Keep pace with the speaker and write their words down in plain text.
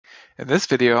In this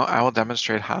video, I will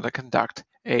demonstrate how to conduct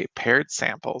a paired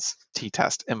samples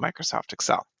t-test in Microsoft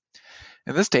Excel.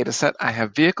 In this dataset, I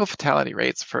have vehicle fatality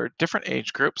rates for different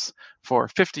age groups for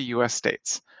 50 US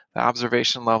states. The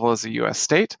observation level is a US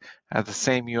state. I have the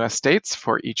same US states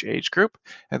for each age group,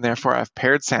 and therefore I have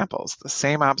paired samples. The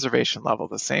same observation level,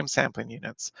 the same sampling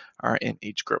units are in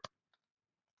each group.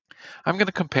 I'm going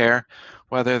to compare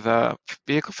whether the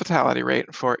vehicle fatality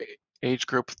rate for age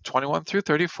group 21 through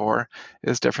 34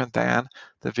 is different than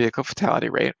the vehicle fatality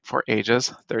rate for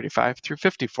ages 35 through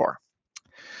 54.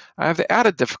 I have the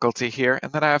added difficulty here in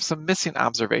that I have some missing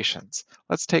observations.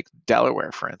 Let's take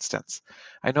Delaware, for instance.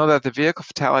 I know that the vehicle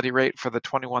fatality rate for the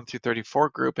 21 through 34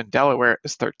 group in Delaware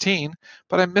is 13,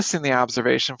 but I'm missing the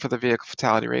observation for the vehicle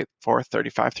fatality rate for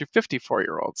 35 through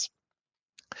 54-year-olds.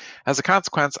 As a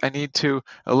consequence, I need to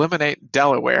eliminate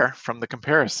Delaware from the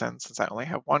comparison since I only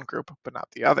have one group but not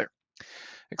the other.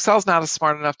 Excel's not as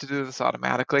smart enough to do this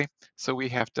automatically, so we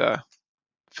have to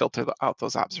filter out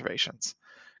those observations.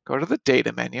 Go to the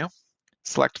Data menu,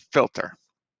 select Filter.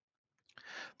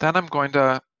 Then I'm going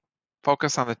to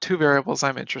focus on the two variables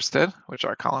I'm interested, which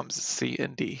are columns C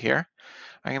and D here.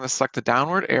 I'm going to select the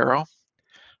downward arrow.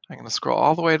 I'm going to scroll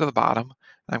all the way to the bottom,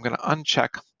 and I'm going to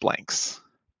uncheck blanks.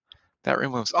 That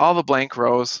removes all the blank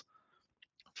rows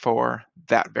for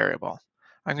that variable.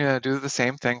 I'm going to do the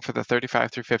same thing for the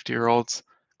 35 through 50-year-olds.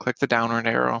 Click the downward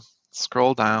arrow,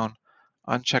 scroll down,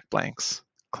 uncheck blanks,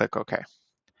 click OK.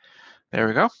 There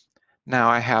we go.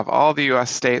 Now I have all the US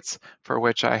states for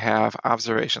which I have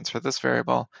observations for this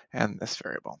variable and this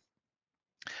variable.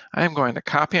 I am going to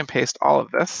copy and paste all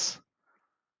of this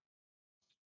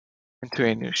into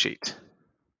a new sheet.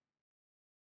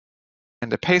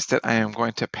 And to paste it, I am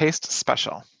going to paste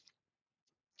special.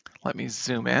 Let me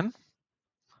zoom in.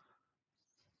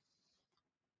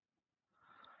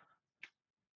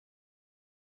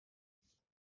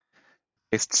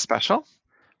 Paste special,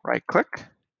 right click,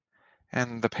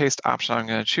 and the paste option I'm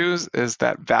going to choose is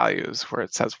that values where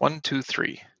it says 1, 2,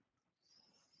 3.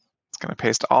 It's going to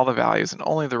paste all the values and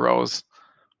only the rows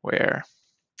where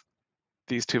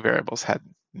these two variables had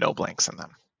no blanks in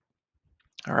them.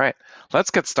 All right,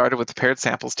 let's get started with the paired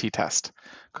samples t-test.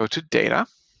 Go to Data,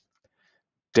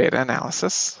 Data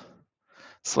Analysis,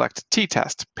 select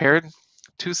t-test, paired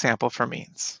to sample for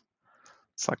means.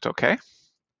 Select OK.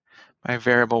 My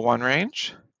variable 1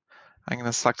 range, I'm going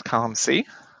to select column C.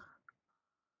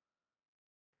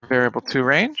 Variable 2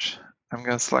 range, I'm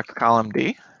going to select column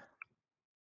D.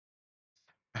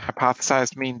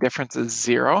 Hypothesized mean difference is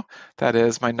 0. That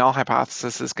is, my null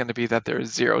hypothesis is going to be that there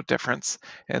is 0 difference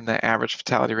in the average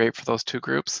fatality rate for those two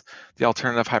groups. The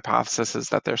alternative hypothesis is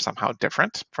that they're somehow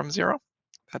different from 0.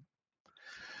 That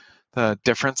the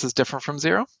difference is different from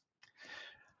 0.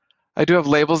 I do have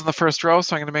labels in the first row,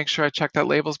 so I'm going to make sure I check that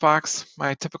labels box,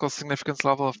 my typical significance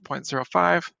level of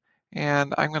 0.05,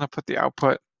 and I'm going to put the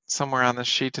output somewhere on this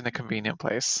sheet in a convenient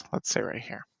place. Let's say right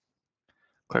here.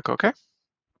 Click OK.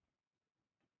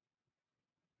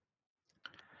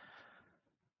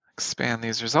 Expand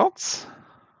these results.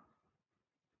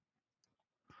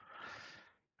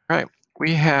 All right,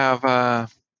 we have the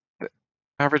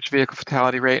average vehicle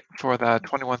fatality rate for the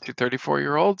 21 through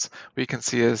 34-year-olds. We can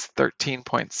see is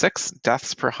 13.6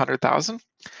 deaths per 100,000.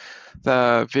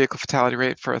 The vehicle fatality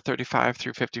rate for 35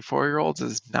 through 54-year-olds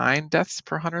is 9 deaths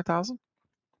per 100,000.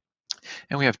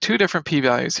 And we have two different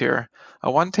p-values here,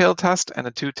 a one-tailed test and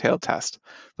a two-tailed test.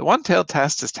 The one-tailed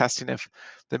test is testing if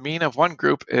the mean of one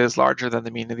group is larger than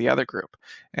the mean of the other group.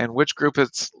 And which group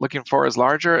it's looking for is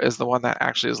larger is the one that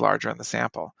actually is larger in the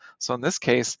sample. So in this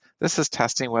case, this is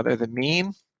testing whether the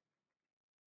mean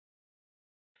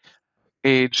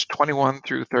age 21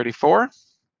 through 34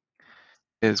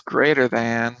 is greater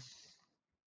than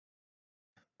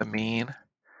the mean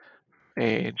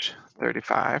age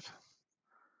 35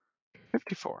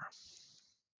 54.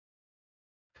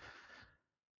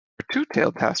 The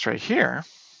two-tailed test right here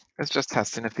is just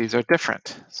testing if these are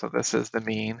different. So this is the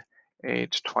mean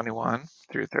age 21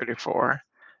 through 34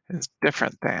 is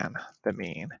different than the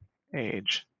mean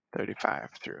age 35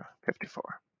 through 54.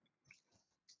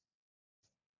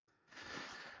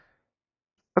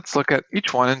 Let's look at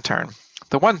each one in turn.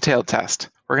 The one-tailed test,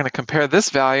 we're going to compare this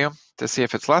value to see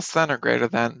if it's less than or greater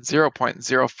than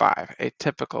 0.05, a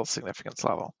typical significance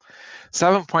level.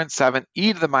 7.7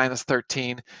 e to the minus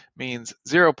 13 means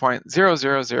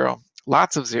 0.000,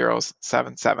 lots of zeros,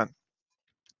 77.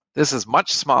 This is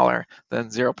much smaller than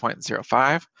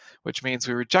 0.05, which means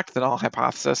we reject the null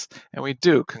hypothesis, and we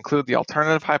do conclude the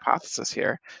alternative hypothesis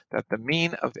here, that the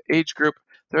mean of the age group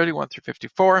 31 through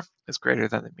 54 is greater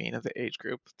than the mean of the age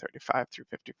group 35 through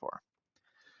 54.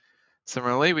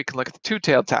 Similarly, we can look at the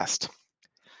two-tailed test.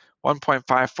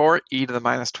 1.54 e to the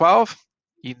minus 12.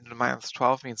 E to the minus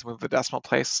 12 means move the decimal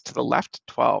place to the left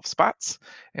 12 spots.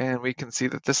 And we can see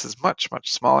that this is much,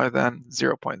 much smaller than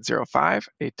 0.05,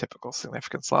 a typical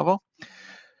significance level.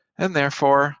 And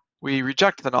therefore, we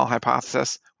reject the null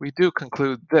hypothesis. We do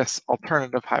conclude this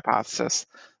alternative hypothesis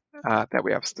that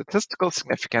we have statistical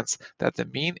significance that the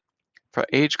mean for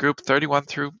age group 21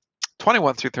 through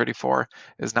 34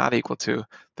 is not equal to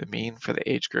the mean for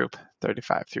the age group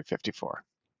 35 through 54.